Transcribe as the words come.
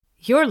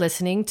You're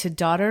listening to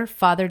Daughter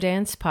Father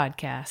Dance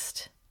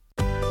Podcast.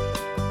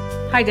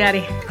 Hi,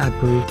 Daddy. I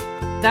approve.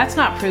 That's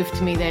not proof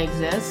to me they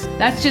exist.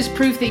 That's just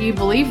proof that you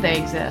believe they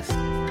exist.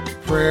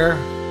 Prayer,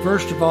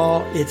 first of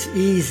all, it's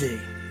easy.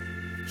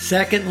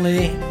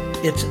 Secondly,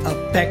 it's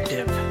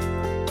effective.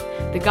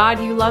 The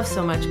God you love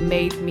so much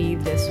made me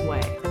this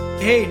way.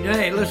 Hey,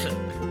 listen.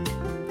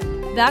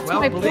 That's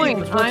my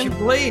point. It's what you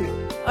believe.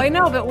 I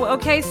know, but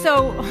okay,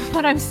 so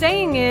what I'm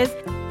saying is...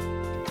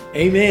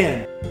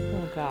 Amen.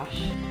 Oh, gosh.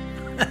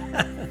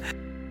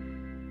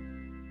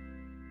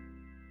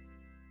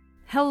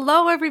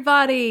 Hello,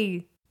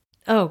 everybody.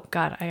 Oh,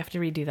 God, I have to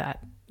redo that.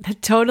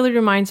 That totally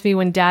reminds me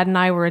when Dad and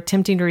I were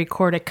attempting to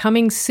record a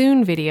coming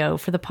soon video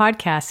for the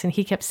podcast, and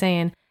he kept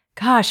saying,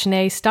 "Gosh,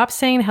 Nay, stop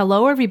saying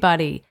hello,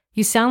 everybody.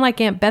 You sound like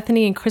Aunt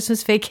Bethany in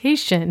Christmas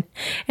Vacation."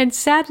 And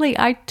sadly,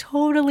 I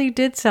totally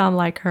did sound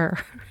like her.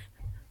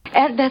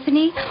 Aunt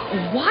Bethany,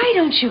 why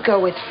don't you go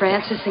with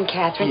Francis and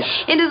Catherine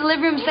into the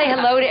living room and say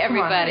hello to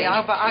everybody? Hello,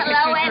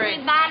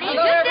 everybody.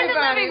 Hello,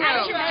 everybody.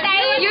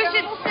 You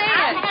should say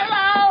it.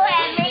 Hello,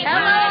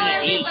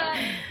 everybody.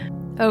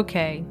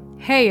 Okay,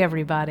 hey,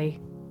 everybody.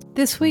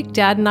 This week,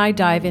 Dad and I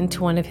dive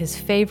into one of his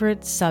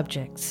favorite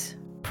subjects,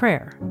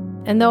 prayer.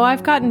 And though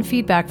I've gotten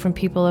feedback from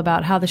people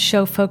about how the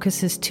show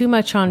focuses too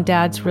much on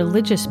Dad's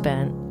religious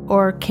bent,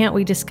 or can't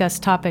we discuss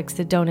topics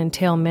that don't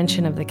entail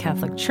mention of the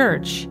Catholic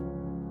Church,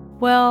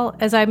 well,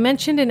 as I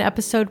mentioned in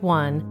episode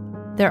 1,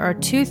 there are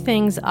two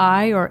things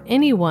I or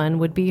anyone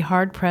would be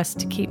hard-pressed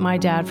to keep my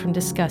dad from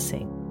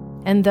discussing,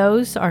 and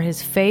those are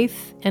his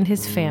faith and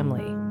his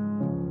family.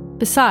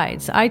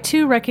 Besides, I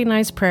too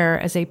recognize prayer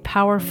as a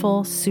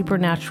powerful,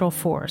 supernatural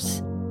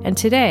force, and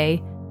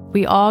today,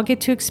 we all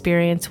get to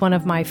experience one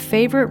of my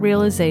favorite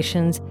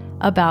realizations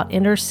about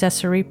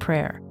intercessory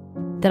prayer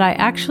that I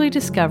actually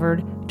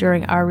discovered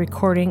during our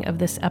recording of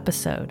this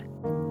episode.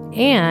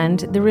 And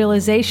the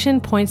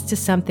realization points to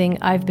something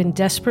I've been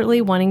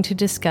desperately wanting to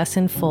discuss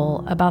in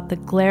full about the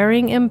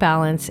glaring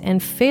imbalance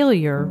and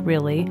failure,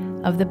 really,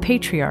 of the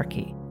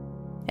patriarchy.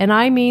 And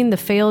I mean the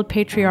failed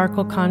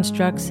patriarchal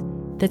constructs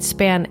that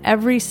span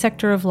every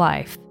sector of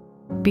life,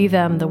 be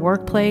them the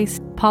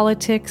workplace,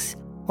 politics,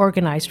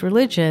 organized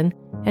religion,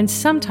 and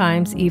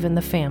sometimes even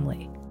the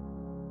family.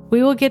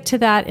 We will get to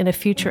that in a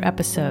future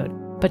episode,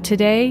 but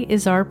today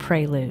is our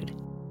prelude.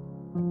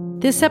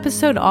 This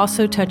episode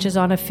also touches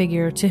on a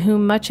figure to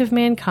whom much of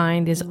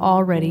mankind is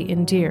already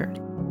endeared,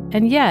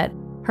 and yet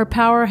her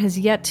power has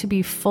yet to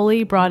be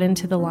fully brought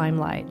into the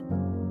limelight,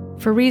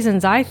 for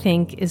reasons I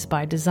think is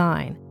by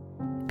design.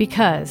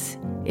 Because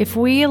if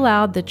we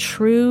allowed the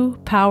true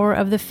power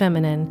of the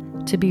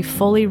feminine to be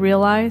fully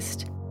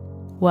realized,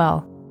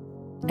 well,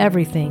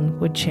 everything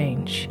would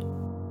change.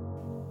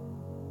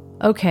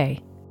 Okay,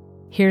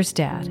 here's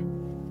Dad.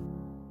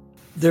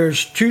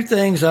 There's two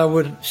things I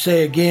would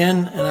say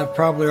again, and I've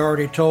probably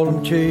already told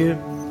them to you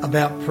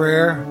about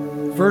prayer.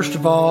 First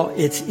of all,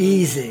 it's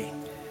easy.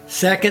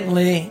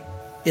 Secondly,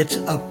 it's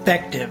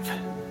effective.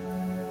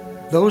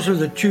 Those are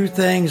the two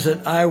things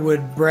that I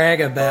would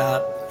brag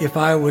about if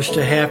I was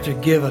to have to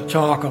give a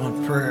talk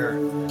on prayer.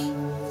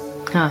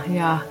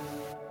 Yeah.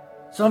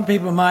 Some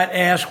people might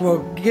ask, well,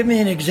 give me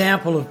an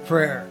example of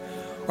prayer,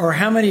 or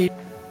how many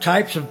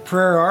types of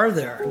prayer are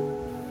there?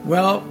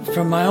 Well,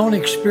 from my own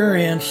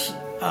experience,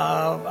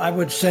 I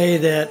would say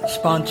that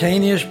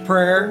spontaneous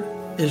prayer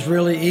is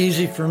really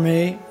easy for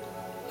me.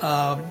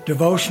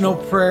 Devotional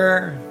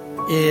prayer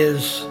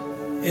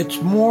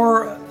it's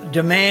more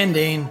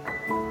demanding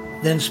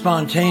than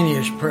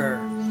spontaneous prayer.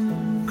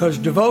 Because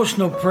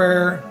devotional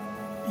prayer,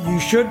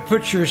 you should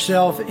put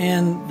yourself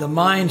in the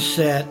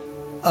mindset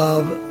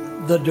of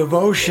the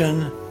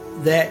devotion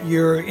that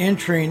you're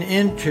entering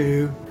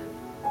into.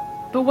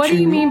 But what do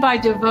you mean by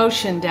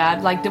devotion,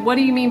 Dad? What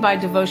do you mean by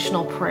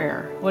devotional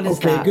prayer? What is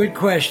that? Okay, good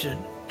question.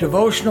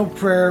 Devotional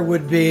prayer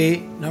would be,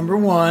 number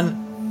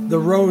 1, the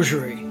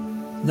Rosary.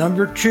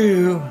 Number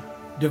 2,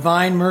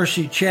 Divine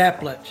Mercy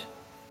Chaplet.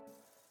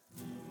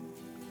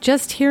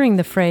 Just hearing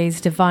the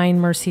phrase Divine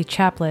Mercy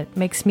Chaplet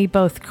makes me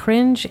both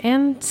cringe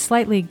and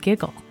slightly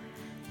giggle,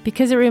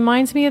 because it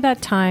reminds me of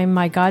that time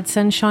my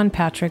godson Sean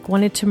Patrick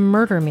wanted to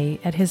murder me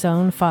at his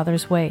own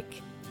father's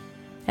wake.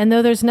 And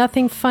though there's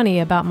nothing funny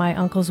about my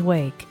uncle's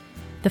wake,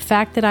 the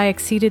fact that I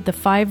exceeded the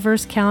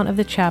 5-verse count of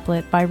the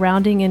chaplet by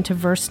rounding into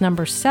verse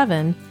number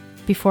 7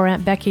 before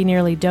Aunt Becky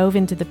nearly dove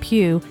into the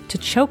pew to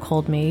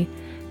chokehold me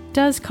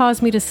does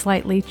cause me to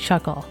slightly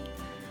chuckle.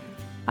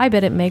 I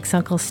bet it makes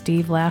Uncle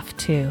Steve laugh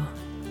too.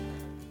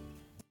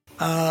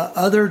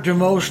 Other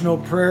devotional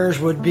prayers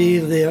would be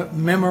the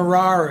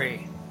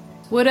Memorare.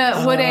 Would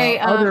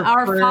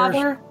Our prayers,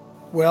 Father?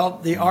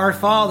 Well, the Our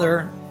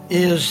Father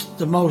is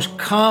the most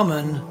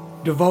common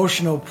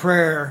devotional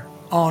prayer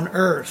on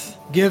earth,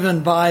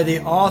 given by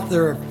the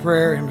author of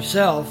prayer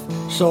himself.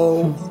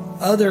 So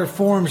other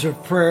forms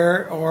of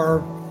prayer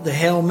are the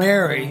Hail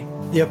Mary,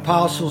 the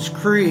Apostles'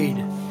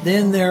 Creed.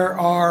 Then there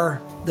are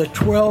the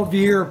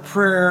 12-year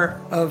prayer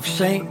of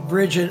St.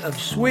 Bridget of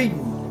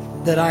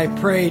Sweden that I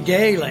pray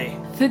daily.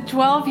 The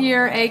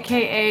 12-year,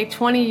 aka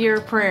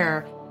 20-year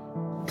prayer.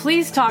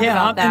 Please talk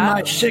about that. I'm in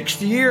my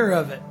 6th year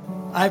of it.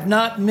 I've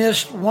not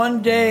missed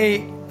one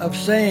day of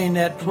saying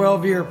that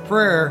 12-year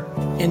prayer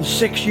in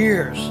 6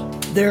 years.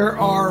 There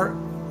are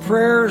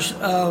prayers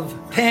of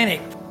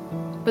panic.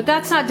 But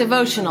that's not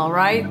devotional,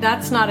 right?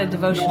 That's not a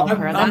devotional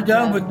prayer. I'm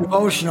done with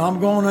devotional.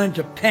 I'm going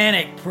into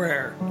panic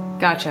prayer.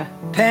 Gotcha.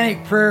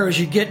 Panic prayer is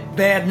you get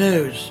bad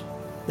news.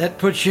 That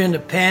puts you into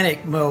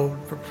panic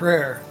mode for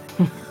prayer.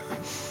 And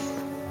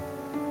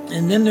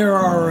then there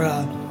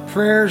are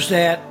prayers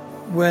that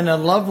when a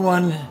loved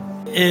one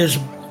is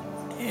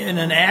in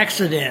an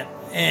accident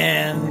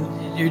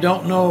and you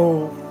don't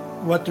know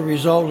what the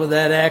result of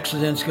that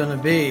accident's going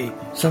to be.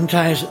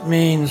 Sometimes it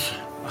means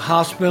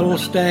hospital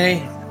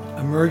stay,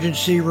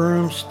 emergency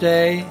room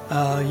stay.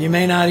 You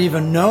may not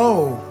even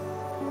know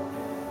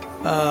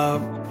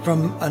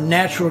from a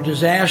natural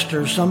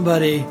disaster,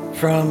 somebody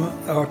from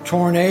a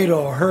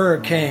tornado, a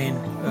hurricane,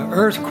 an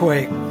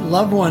earthquake.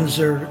 Loved ones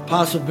are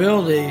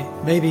possibility,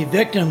 maybe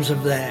victims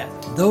of that.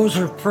 Those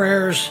are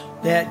prayers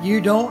that you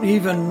don't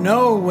even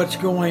know what's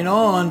going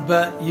on,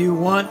 but you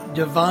want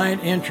divine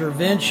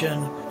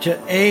intervention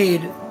to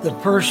aid the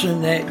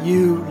person that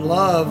you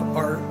love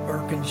or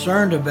are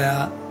concerned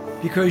about,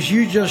 because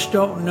you just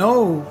don't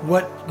know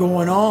what's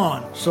going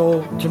on.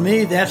 So to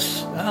me,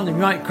 that's, I don't know, you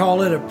might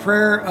call it a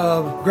prayer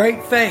of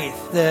great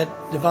faith that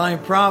divine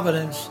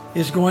providence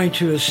is going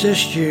to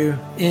assist you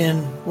in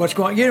what's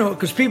going,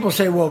 because people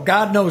say, well,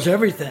 God knows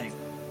everything,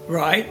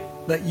 right?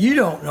 But you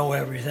don't know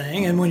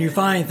everything. And when you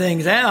find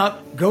things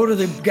out, go to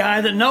the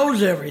guy that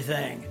knows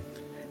everything.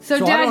 So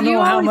Dad, I don't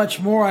know how much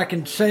more I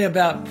can say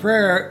about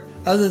prayer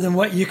other than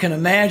what you can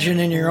imagine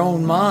in your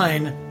own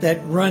mind that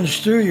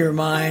runs through your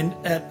mind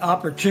at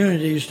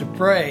opportunities to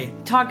pray.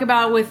 Talk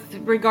about with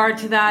regard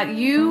to that,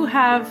 you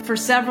have for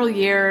several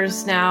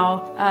years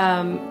now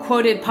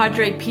quoted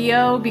Padre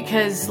Pio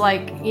because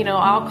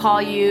I'll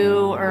call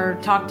you or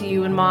talk to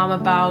you and Mom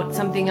about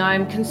something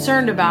I'm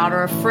concerned about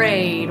or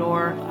afraid,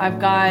 or I've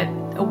got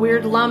a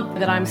weird lump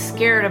that I'm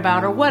scared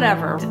about or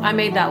whatever. I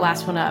made that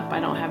last one up. I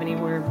don't have any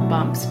weird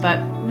bumps. But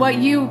what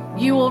you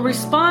will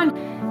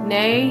respond,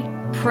 nay,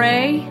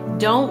 pray,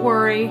 don't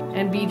worry,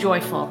 and be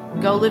joyful.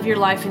 Go live your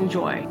life in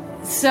joy.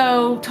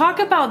 So talk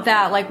about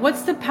that.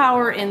 What's the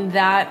power in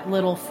that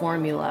little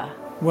formula?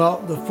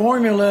 Well, the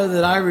formula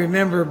that I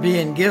remember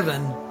being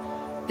given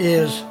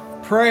is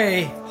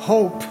pray,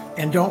 hope,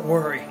 and don't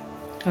worry.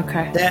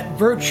 Okay. That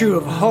virtue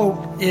of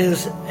hope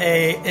is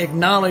a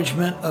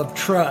acknowledgement of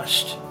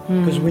trust.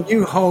 Because when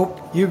you hope,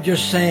 you're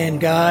just saying,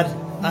 God,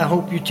 I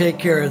hope you take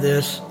care of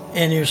this.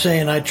 And you're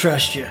saying, I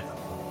trust you.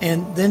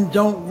 And then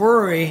don't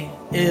worry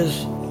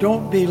is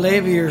don't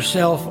belabor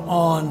yourself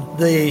on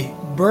the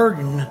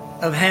burden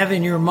of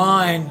having your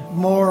mind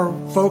more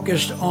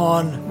focused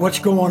on what's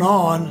going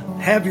on.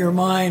 Have your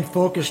mind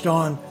focused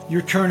on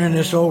you're turning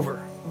this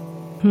over.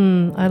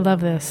 I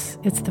love this.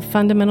 It's the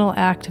fundamental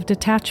act of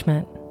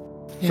detachment.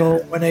 So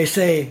when they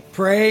say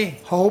pray,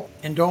 hope,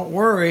 and don't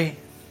worry,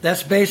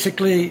 that's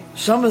basically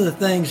some of the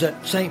things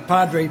that St.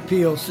 Padre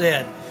Pio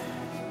said.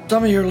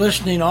 Some of your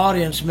listening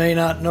audience may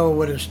not know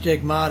what a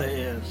stigmata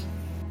is.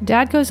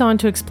 Dad goes on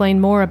to explain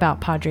more about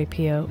Padre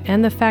Pio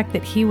and the fact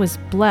that he was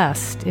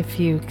blessed, if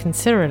you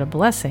consider it a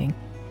blessing,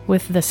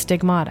 with the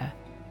stigmata.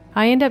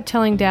 I end up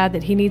telling Dad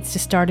that he needs to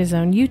start his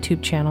own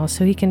YouTube channel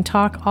so he can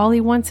talk all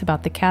he wants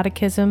about the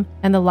catechism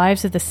and the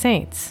lives of the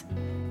saints.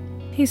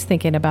 He's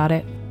thinking about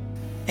it.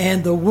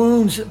 And the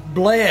wounds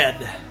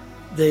bled.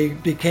 They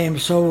became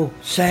so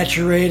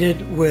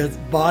saturated with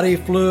body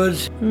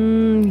fluids.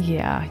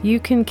 Yeah, you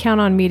can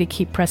count on me to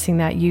keep pressing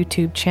that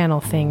YouTube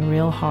channel thing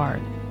real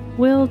hard.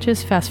 We'll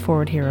just fast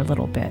forward here a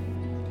little bit.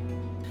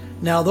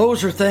 Now,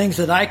 those are things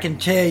that I can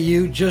tell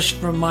you just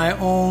from my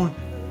own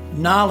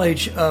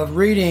knowledge of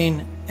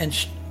reading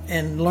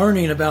and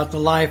learning about the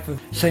life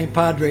of St.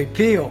 Padre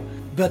Pio.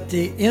 But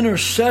the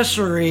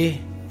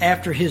intercessory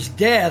after his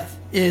death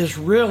is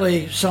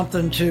really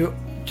something to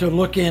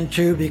look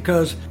into,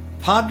 because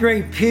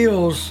Padre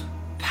Pio's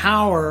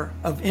power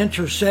of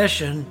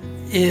intercession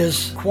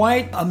is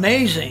quite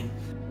amazing.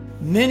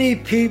 Many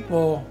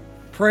people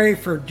pray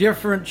for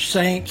different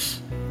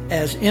saints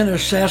as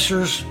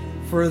intercessors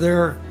for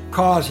their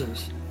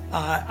causes.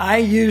 I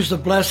use the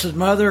Blessed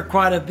Mother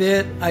quite a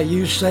bit. I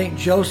use Saint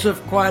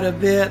Joseph quite a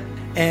bit,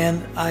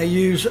 and I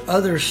use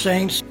other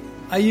saints.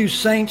 I use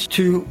saints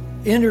to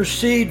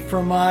intercede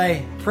for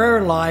my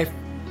prayer life.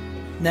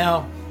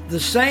 Now, the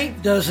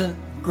saint doesn't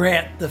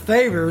grant the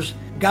favors.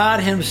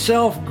 God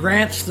himself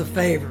grants the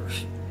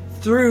favors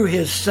through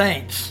his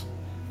saints.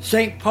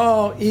 St.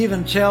 Paul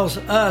even tells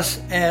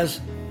us as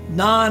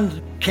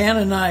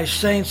non-canonized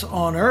saints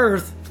on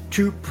earth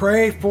to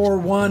pray for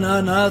one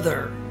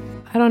another.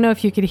 I don't know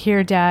if you could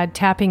hear Dad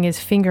tapping his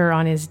finger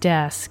on his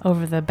desk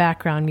over the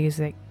background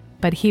music,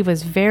 but he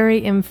was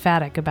very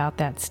emphatic about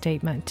that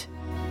statement.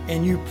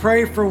 And you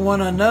pray for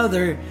one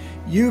another,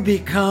 you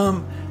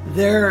become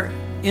their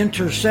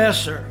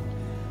intercessor.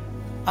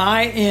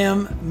 I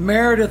am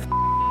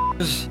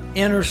Meredith's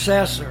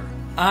intercessor.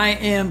 I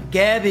am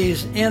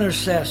Gabby's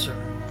intercessor.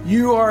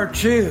 You are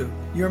too.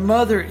 Your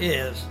mother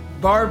is.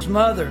 Barb's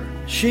mother,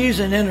 she's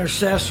an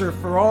intercessor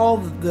for all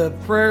the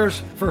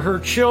prayers for her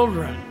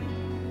children.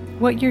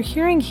 What you're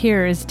hearing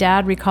here is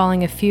Dad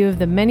recalling a few of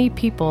the many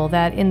people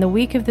that in the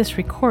week of this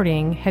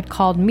recording had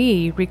called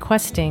me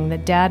requesting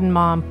that Dad and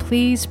Mom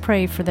please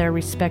pray for their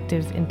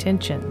respective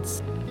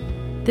intentions.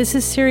 This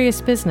is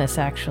serious business,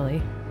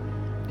 actually.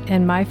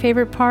 And my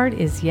favorite part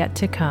is yet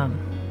to come.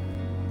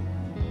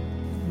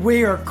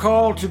 We are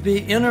called to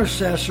be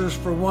intercessors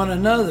for one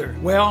another.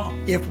 Well,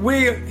 if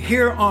we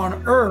here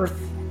on earth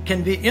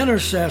can be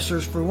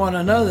intercessors for one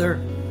another,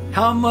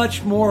 how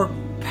much more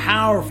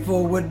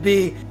powerful would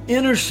be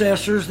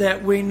intercessors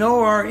that we know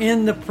are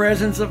in the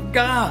presence of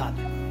God.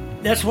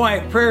 That's why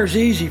prayer is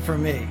easy for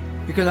me,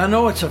 because I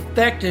know it's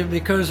effective,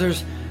 because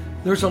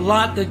there's a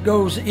lot that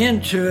goes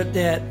into it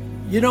that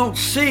you don't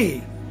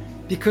see,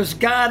 because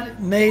God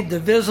made the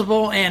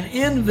visible and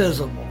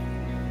invisible.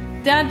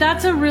 Dad,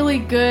 that's a really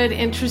good,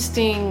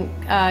 interesting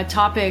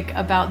topic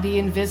about the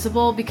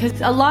invisible, because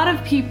a lot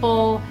of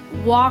people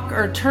walk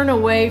or turn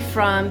away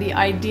from the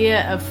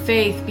idea of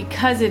faith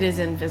because it is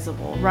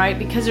invisible, right?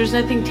 Because there's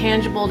nothing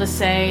tangible to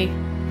say,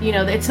 you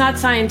know, it's not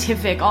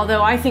scientific,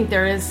 although I think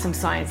there is some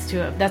science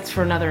to it. That's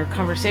for another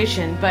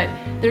conversation. But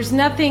there's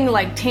nothing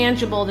like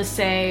tangible to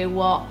say,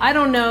 well, I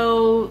don't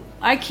know,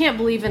 I can't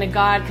believe in a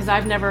God because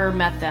I've never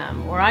met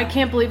them, or I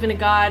can't believe in a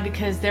God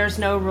because there's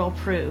no real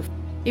proof.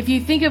 If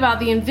you think about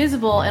the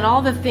invisible and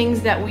all the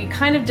things that we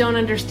kind of don't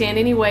understand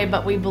anyway,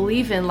 but we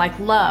believe in, like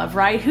love,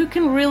 right? Who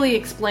can really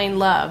explain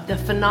love? The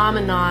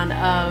phenomenon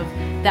of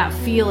that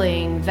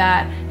feeling,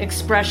 that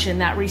expression,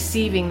 that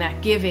receiving,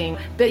 that giving.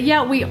 But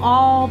yet we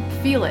all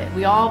feel it.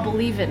 We all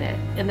believe in it.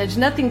 And there's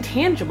nothing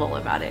tangible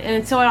about it.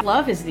 And so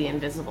love is the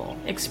invisible.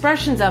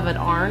 Expressions of it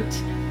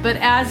aren't. But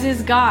as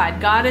is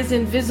God. God is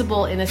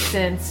invisible in a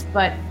sense,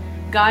 but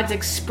God's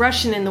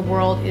expression in the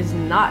world is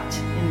not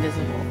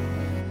invisible.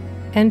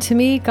 And to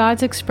me,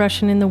 God's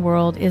expression in the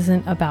world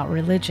isn't about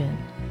religion.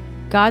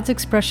 God's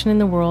expression in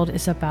the world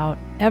is about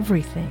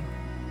everything.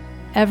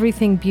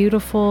 Everything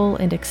beautiful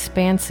and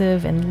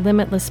expansive and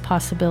limitless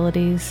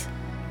possibilities.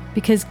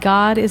 Because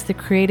God is the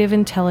creative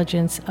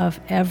intelligence of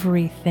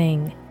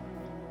everything.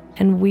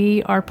 And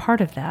we are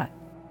part of that.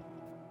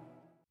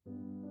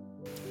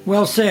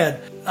 Well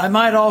said. I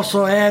might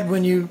also add,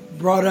 when you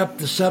brought up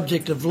the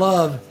subject of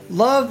love,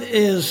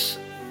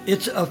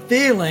 it's a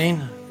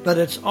feeling, but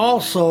it's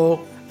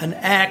also an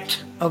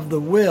act of the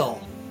will.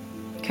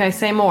 Okay,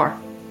 say more.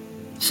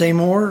 Say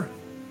more?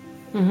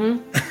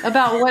 Mm-hmm.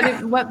 About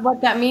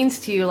what that means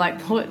to you, like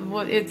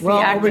what it's well,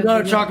 the act are we of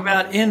going to talk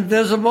about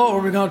invisible, or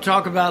are we going to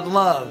talk about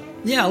love?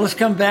 Yeah, let's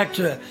come back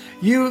to it.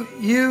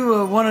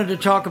 You wanted to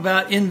talk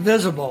about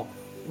invisible.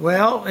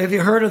 Well, have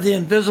you heard of the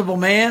Invisible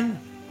Man?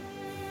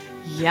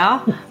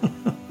 Yeah.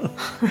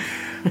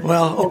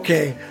 Well,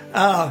 okay.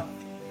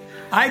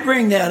 I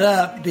bring that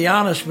up, to be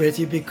honest with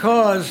you,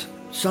 because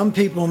some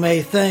people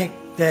may think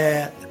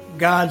that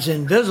God's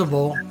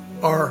invisible,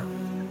 or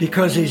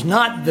because he's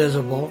not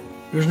visible,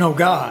 there's no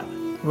God.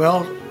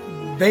 Well,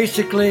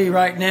 basically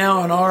right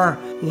now, in our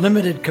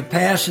limited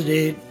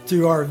capacity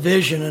through our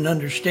vision and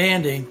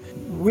understanding,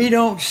 we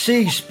don't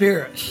see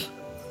spirits.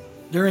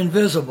 They're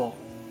invisible.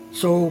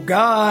 So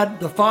God,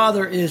 the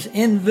Father, is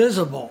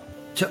invisible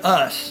to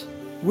us.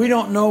 We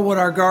don't know what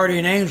our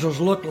guardian angels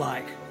look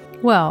like.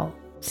 Well,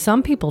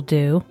 some people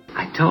do.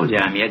 I told you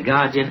I'm your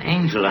guardian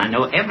angel. I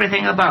know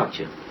everything about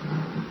you.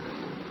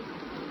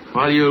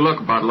 Well, you look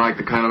about like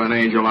the kind of an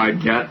angel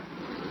I'd get.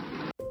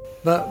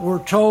 But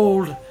we're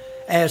told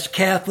as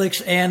Catholics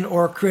and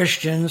or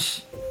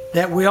Christians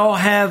that we all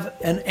have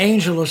an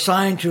angel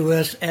assigned to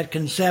us at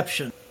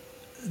conception.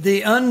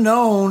 The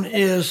unknown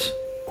is,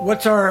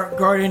 what's our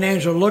guardian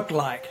angel look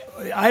like?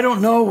 I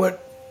don't know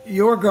what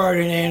your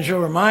guardian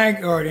angel or my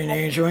guardian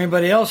angel or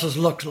anybody else's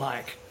looks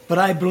like, but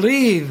I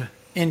believe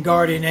in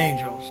guardian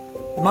angels.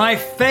 My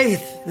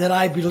faith that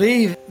I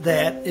believe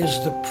that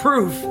is the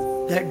proof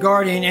that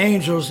guardian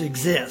angels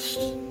exist.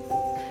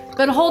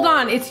 But hold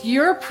on, it's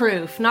your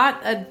proof,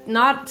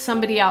 not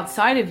somebody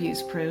outside of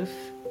you's proof.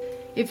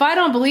 If I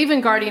don't believe in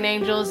guardian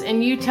angels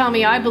and you tell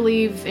me I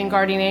believe in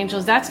guardian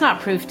angels, that's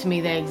not proof to me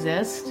they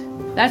exist.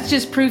 That's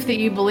just proof that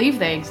you believe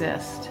they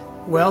exist.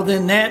 Well,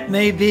 then that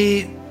may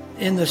be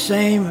in the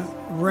same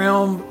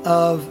realm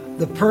of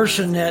the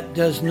person that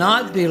does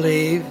not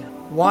believe.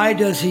 Why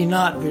does he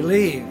not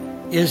believe?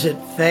 Is it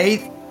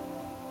faith?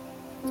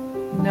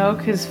 No,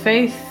 because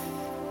faith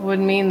would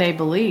mean they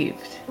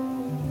believed.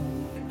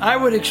 I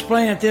would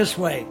explain it this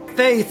way.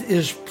 Faith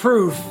is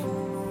proof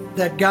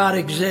that God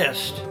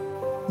exists.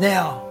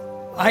 Now,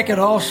 I could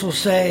also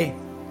say,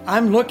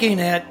 I'm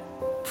looking at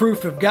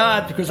proof of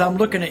God because I'm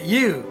looking at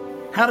you.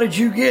 How did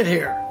you get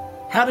here?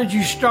 How did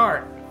you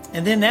start?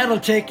 And then that'll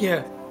take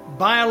you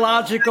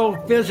biological,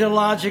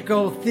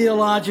 physiological,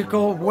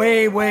 theological,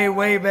 way, way,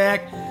 way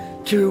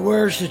back to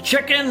where's the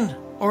chicken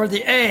or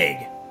the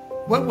egg?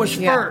 What was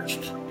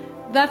first?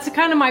 That's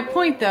kind of my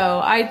point, though.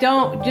 I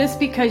don't, just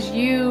because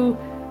you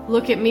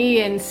look at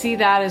me and see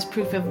that as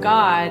proof of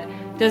God,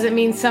 doesn't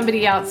mean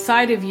somebody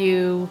outside of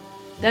you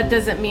That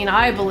doesn't mean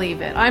I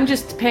believe it. I'm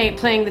just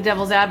playing the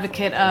devil's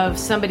advocate of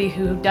somebody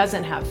who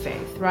doesn't have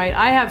faith, right?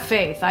 I have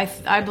faith.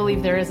 I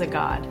believe there is a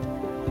God.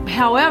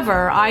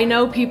 However, I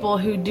know people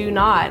who do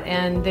not,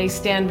 and they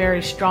stand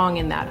very strong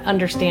in that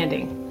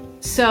understanding.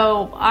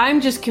 So I'm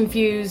just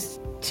confused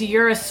to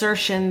your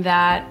assertion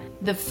that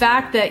the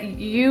fact that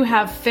you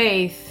have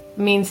faith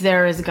means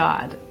there is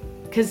God.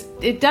 Because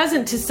it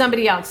doesn't to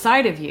somebody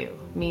outside of you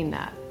mean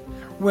that.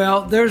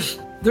 Well, there's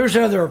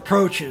other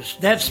approaches.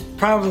 That's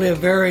probably a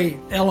very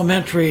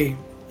elementary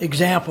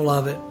example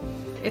of it.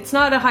 It's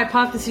not a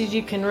hypothesis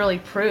you can really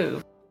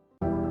prove.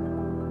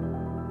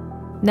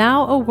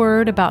 Now a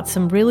word about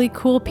some really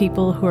cool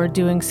people who are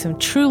doing some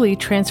truly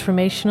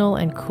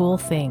transformational and cool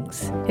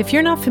things. If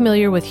you're not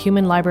familiar with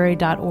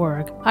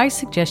humanlibrary.org, I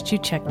suggest you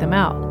check them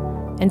out.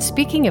 And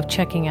speaking of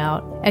checking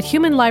out, at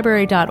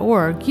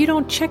humanlibrary.org, you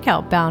don't check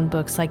out bound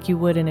books like you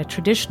would in a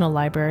traditional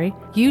library.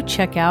 You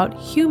check out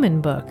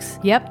human books.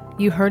 Yep,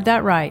 you heard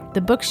that right.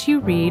 The books you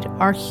read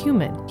are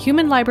human.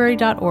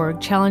 Humanlibrary.org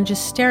challenges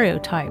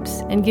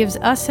stereotypes and gives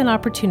us an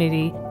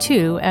opportunity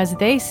to, as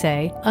they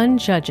say,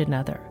 unjudge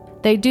another.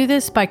 They do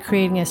this by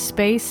creating a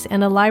space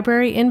and a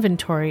library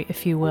inventory,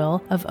 if you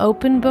will, of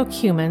open book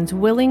humans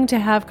willing to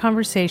have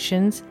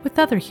conversations with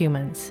other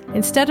humans.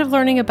 Instead of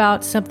learning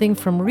about something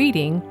from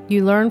reading,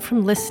 you learn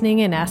from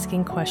listening and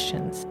asking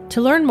questions.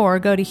 To learn more,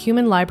 go to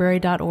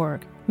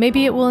humanlibrary.org.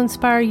 Maybe it will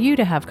inspire you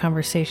to have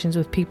conversations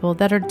with people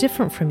that are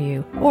different from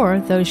you, or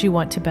those you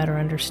want to better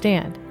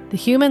understand. The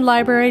Human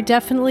Library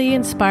definitely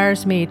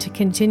inspires me to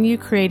continue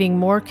creating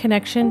more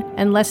connection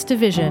and less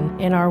division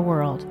in our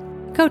world.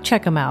 Go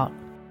check them out.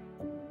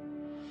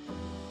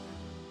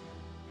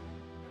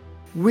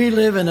 We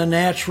live in a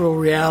natural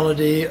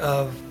reality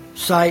of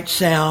sight,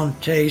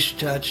 sound, taste,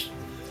 touch.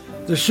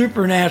 The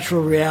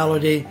supernatural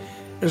reality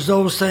is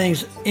those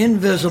things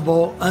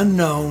invisible,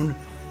 unknown,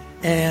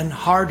 and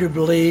hard to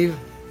believe.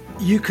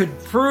 You could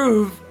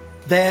prove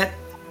that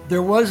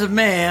there was a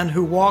man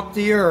who walked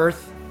the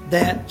earth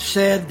that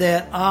said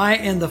that I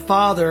and the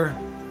Father,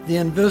 the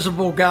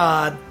invisible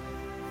God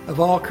of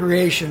all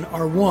creation,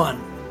 are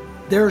one.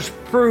 There's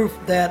proof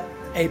that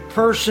a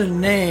person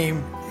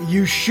named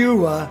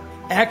Yeshua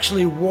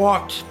actually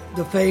walked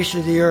the face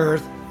of the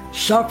earth,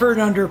 suffered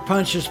under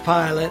Pontius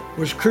Pilate,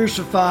 was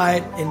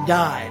crucified and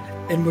died,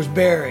 and was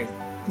buried.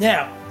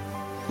 Now,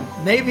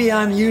 maybe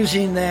I'm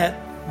using that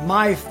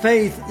my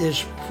faith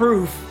is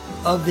proof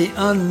of the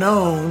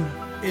unknown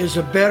is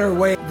a better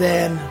way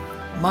than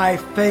my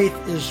faith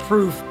is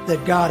proof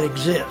that God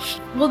exists.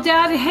 Well,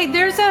 Dad, hey,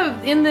 there's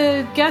in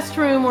the guest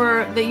room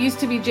that used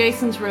to be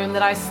Jason's room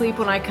that I sleep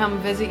when I come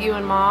visit you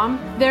and Mom,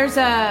 there's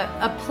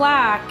a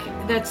plaque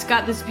that's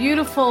got this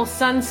beautiful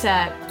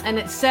sunset, and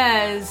it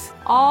says,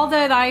 all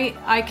that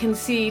I can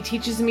see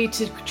teaches me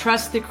to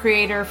trust the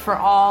Creator for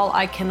all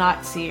I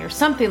cannot see, or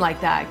something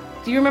like that.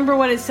 Do you remember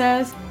what it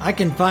says? I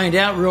can find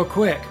out real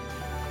quick.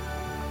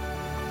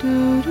 Oh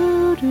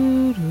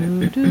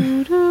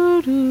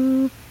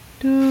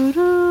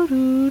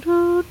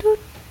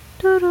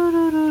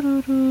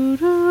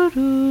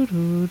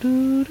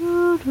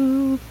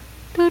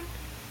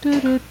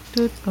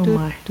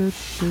my.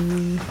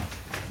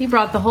 He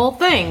brought the whole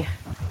thing.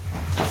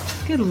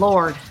 Good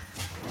Lord.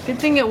 Good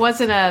thing it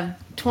wasn't a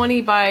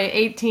 20 by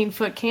 18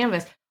 foot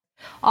canvas.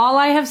 All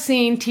I have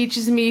seen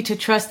teaches me to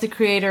trust the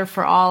Creator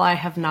for all I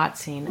have not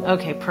seen.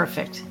 Okay,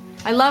 perfect.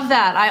 I love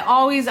that.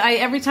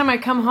 Every time I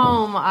come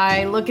home,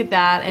 I look at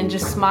that and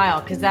just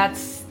smile, because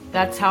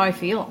that's how I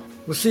feel.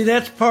 Well, see,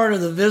 that's part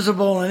of the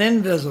visible and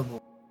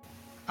invisible.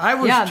 I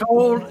was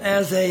told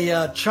as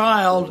a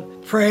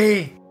child,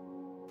 pray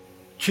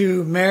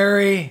to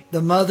Mary,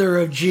 the mother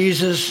of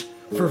Jesus,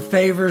 for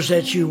favors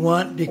that you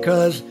want,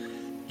 because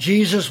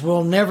Jesus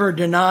will never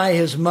deny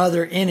his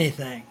mother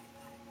anything.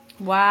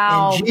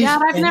 Wow.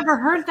 Dad, I've never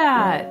heard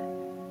that.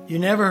 You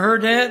never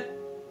heard that?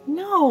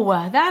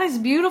 No, that is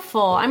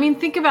beautiful. I mean,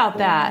 think about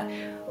that.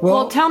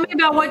 Well, tell me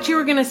about what you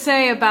were going to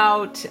say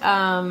about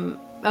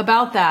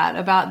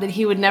that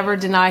he would never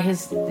deny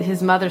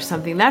his mother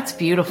something. That's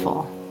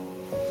beautiful.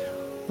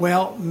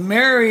 Well,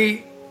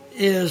 Mary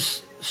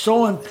is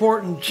so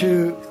important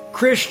to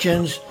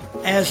Christians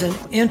as an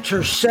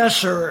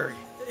intercessor.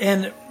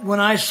 And when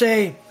I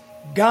say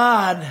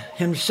God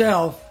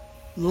himself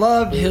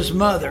loved his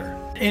mother,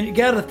 and you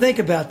got to think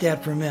about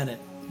that for a minute.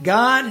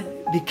 God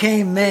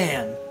became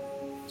man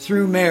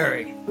through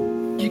Mary.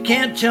 You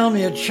can't tell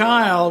me a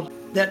child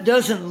that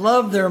doesn't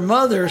love their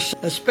mother,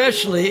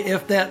 especially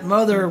if that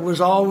mother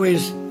was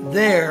always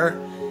there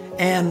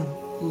and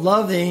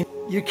loving.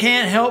 You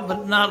can't help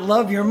but not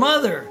love your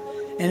mother.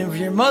 And if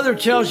your mother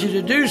tells you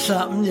to do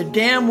something, you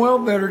damn well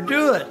better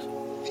do it.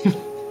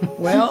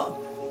 Well,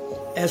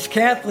 as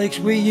Catholics,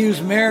 we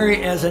use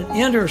Mary as an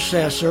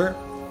intercessor,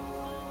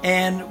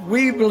 and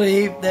we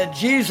believe that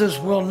Jesus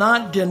will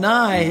not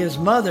deny his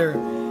mother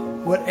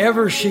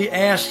whatever she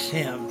asks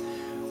him.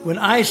 When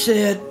I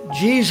said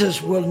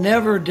Jesus will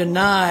never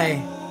deny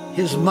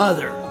his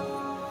mother,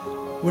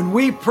 when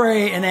we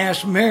pray and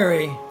ask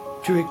Mary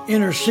to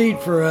intercede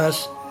for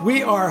us,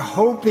 we are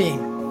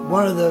hoping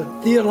one of the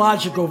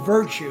theological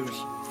virtues,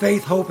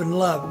 faith, hope, and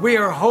love. We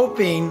are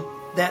hoping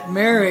that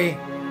Mary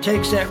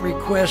takes that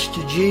request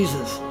to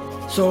Jesus.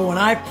 So when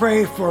I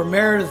pray for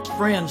Meredith's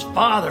friend's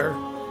father,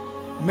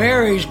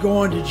 Mary's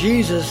going to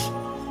Jesus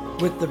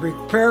with the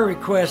prayer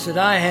request that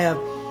I have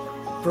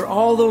for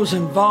all those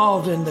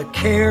involved in the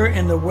care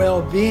and the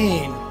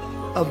well-being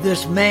of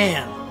this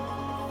man.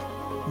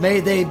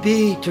 May they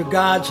be to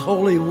God's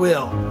holy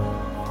will.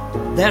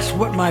 That's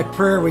what my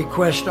prayer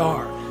requests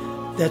are,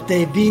 that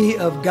they be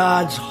of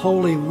God's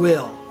holy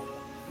will.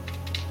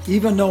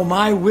 Even though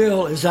my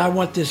will is I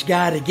want this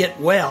guy to get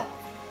well.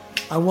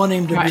 I want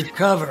him to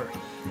recover.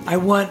 I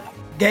want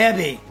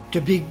Gabby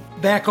to be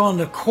back on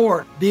the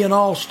court, be an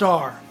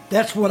all-star.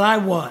 That's what I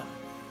want.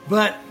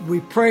 But we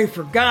pray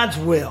for God's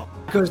will,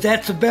 because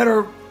that's a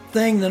better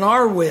thing than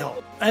our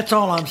will. That's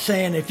all I'm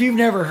saying. If you've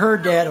never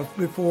heard that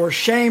before,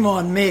 shame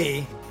on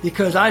me,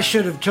 because I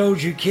should have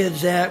told you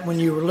kids that when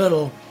you were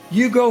little.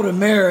 You go to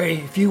Mary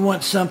if you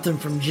want something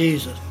from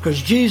Jesus,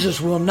 because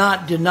Jesus will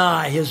not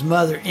deny his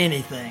mother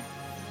anything.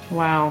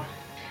 Wow.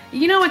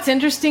 You know what's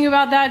interesting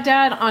about that,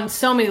 Dad? On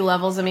so many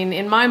levels. I mean,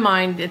 in my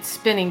mind, it's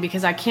spinning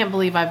because I can't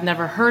believe I've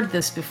never heard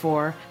this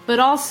before. But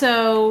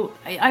also,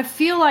 I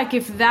feel like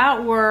if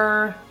that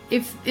were...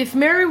 If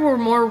Mary were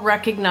more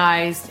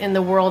recognized in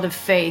the world of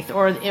faith,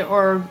 or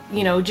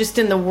you know, just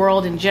in the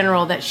world in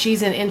general, that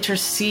she's an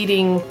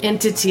interceding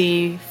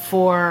entity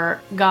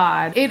for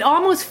God, it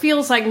almost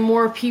feels like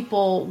more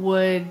people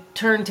would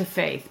turn to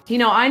faith. You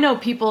know, I know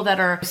people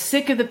that are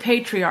sick of the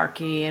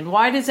patriarchy, and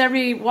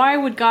why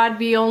would God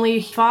be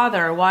only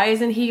father? Why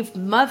isn't he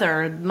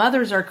mother?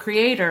 Mothers are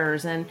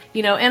creators, and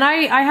you know, and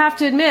I have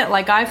to admit,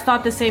 like, I've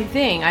thought the same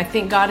thing. I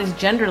think God is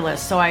genderless,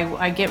 so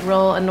I get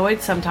real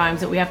annoyed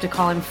sometimes that we have to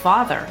call him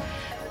father.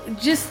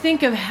 Just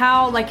think of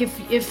how, like,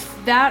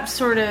 if that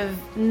sort of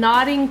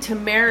nodding to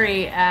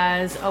Mary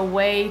as a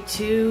way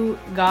to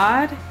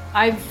God,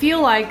 I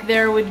feel like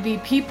there would be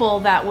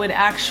people that would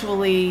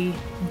actually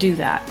do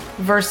that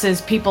versus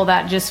people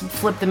that just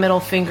flip the middle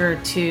finger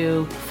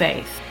to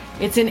faith.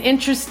 It's an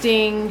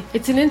interesting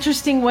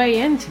way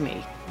into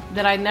me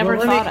that I never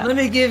thought of. Let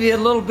me give you a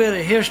little bit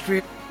of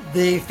history.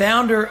 The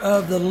founder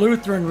of the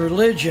Lutheran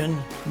religion,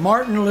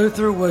 Martin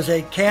Luther, was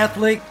a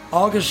Catholic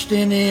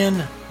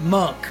Augustinian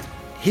monk.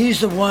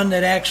 He's the one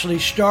that actually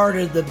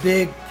started the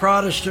big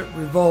Protestant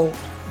revolt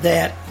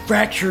that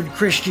fractured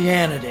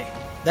Christianity.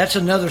 That's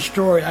another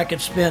story I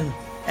could spend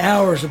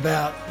hours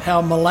about,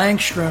 how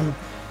Melanchthon,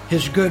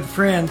 his good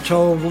friend,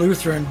 told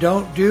Luther,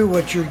 don't do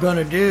what you're going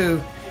to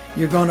do.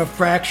 You're going to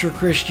fracture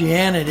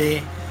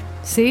Christianity.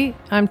 See,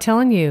 I'm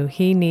telling you,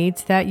 he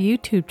needs that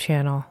YouTube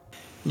channel.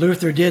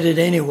 Luther did it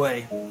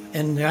anyway.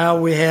 And now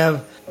we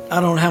have, I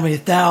don't know how many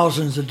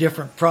thousands of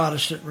different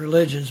Protestant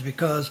religions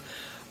because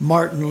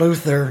Martin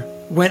Luther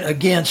went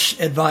against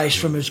advice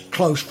from his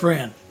close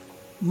friend.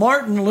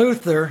 Martin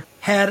Luther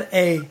had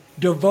a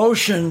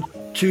devotion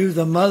to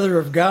the Mother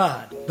of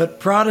God, but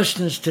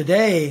Protestants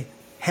today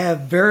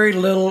have very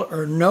little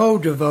or no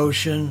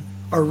devotion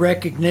or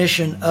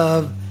recognition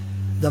of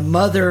the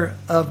Mother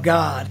of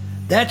God.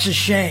 That's a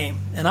shame,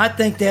 and I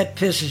think that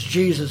pisses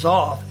Jesus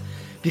off,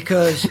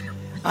 because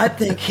I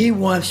think he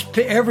wants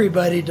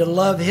everybody to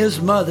love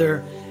his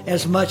mother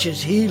as much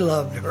as he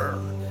loved her.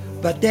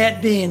 But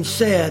that being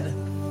said,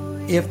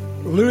 if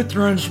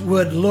Lutherans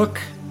would look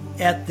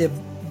at the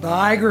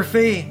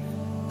biography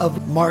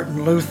of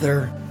Martin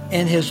Luther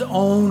and his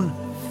own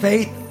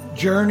faith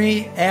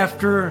journey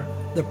after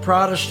the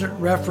Protestant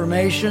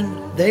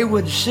Reformation, they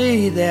would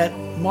see that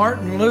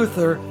Martin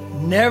Luther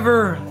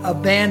never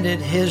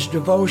abandoned his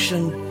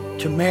devotion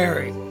to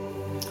Mary.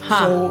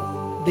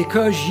 So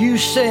because you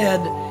said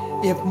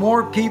if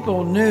more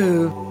people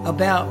knew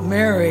about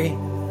Mary,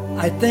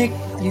 I think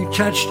you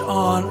touched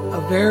on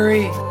a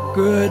very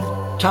good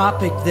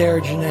topic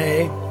there,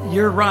 Janae.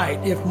 You're right.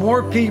 If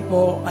more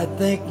people, I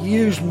think,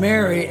 use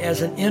Mary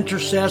as an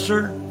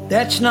intercessor,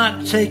 that's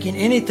not taking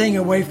anything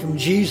away from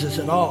Jesus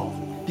at all.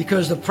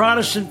 Because the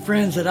Protestant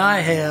friends that I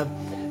have,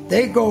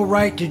 they go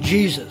right to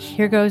Jesus.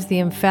 Here goes the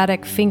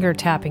emphatic finger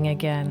tapping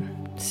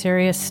again.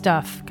 Serious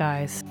stuff,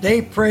 guys.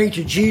 They pray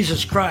to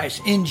Jesus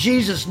Christ in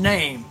Jesus'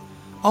 name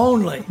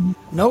only.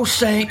 No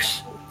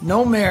saints,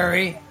 no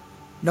Mary,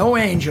 no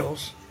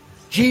angels,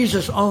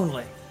 Jesus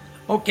only.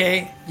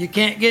 Okay, you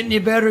can't get any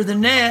better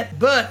than that,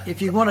 but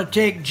if you want to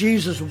take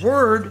Jesus'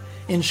 word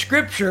in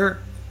Scripture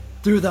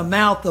through the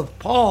mouth of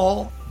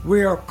Paul,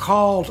 we are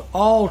called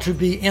all to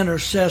be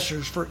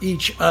intercessors for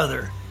each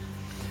other.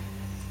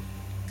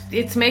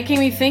 It's making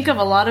me think of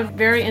a lot of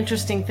very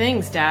interesting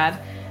things, Dad.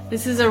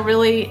 This is a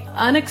really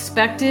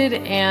unexpected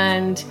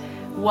and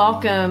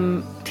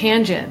welcome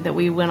tangent that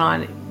we went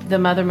on, the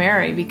Mother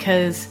Mary,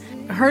 because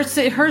her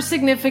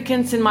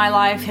significance in my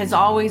life has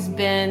always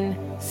been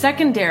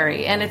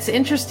secondary. And it's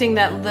interesting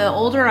that the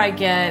older I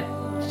get,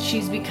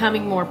 she's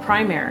becoming more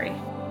primary.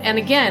 And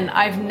again,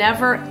 I've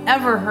never,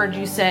 ever heard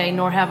you say,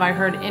 nor have I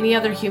heard any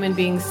other human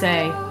being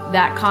say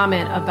that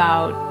comment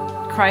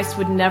about Christ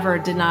would never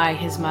deny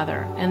his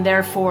mother. And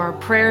therefore,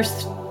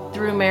 prayers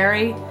through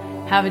Mary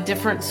have a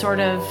different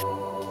sort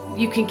of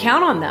you can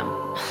count on them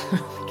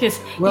because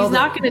he's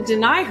not going to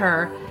deny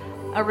her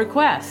a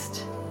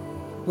request.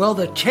 Well,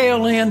 the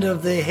tail end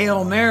of the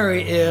Hail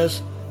Mary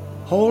is,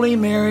 Holy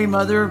Mary,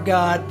 Mother of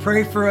God,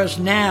 pray for us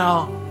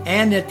now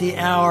and at the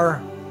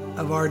hour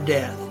of our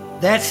death.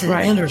 That's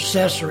an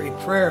intercessory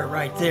prayer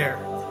right there.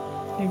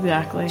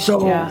 Exactly.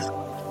 So,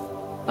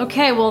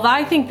 okay, well,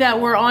 I think that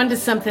we're on to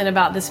something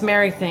about this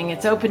Mary thing.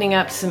 It's opening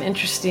up some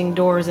interesting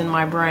doors in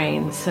my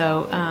brain.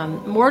 So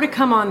more to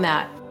come on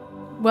that.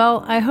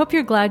 Well, I hope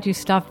you're glad you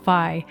stopped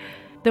by.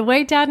 The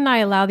way Dad and I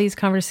allow these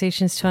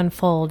conversations to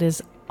unfold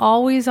is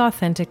always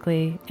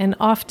authentically and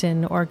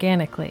often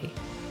organically.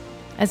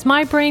 As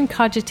my brain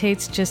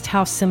cogitates just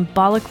how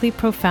symbolically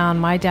profound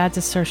my dad's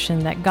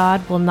assertion that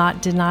God will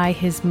not deny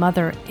his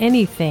mother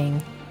anything,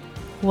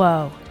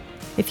 whoa.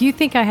 If you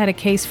think I had a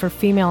case for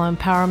female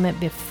empowerment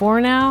before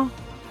now,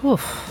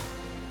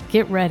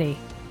 get ready.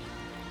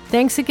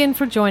 Thanks again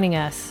for joining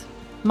us.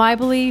 My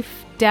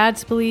belief,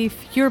 Dad's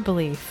belief, your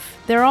belief,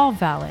 they're all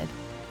valid.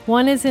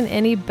 One isn't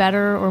any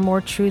better or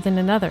more true than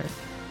another,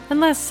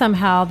 unless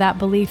somehow that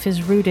belief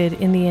is rooted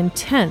in the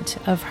intent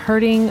of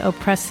hurting,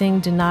 oppressing,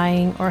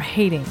 denying, or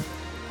hating,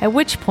 at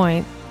which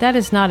point that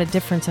is not a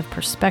difference of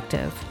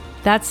perspective.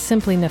 That's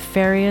simply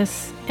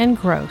nefarious and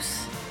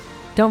gross.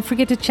 Don't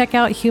forget to check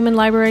out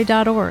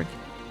humanlibrary.org.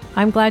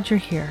 I'm glad you're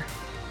here.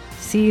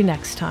 See you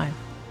next time.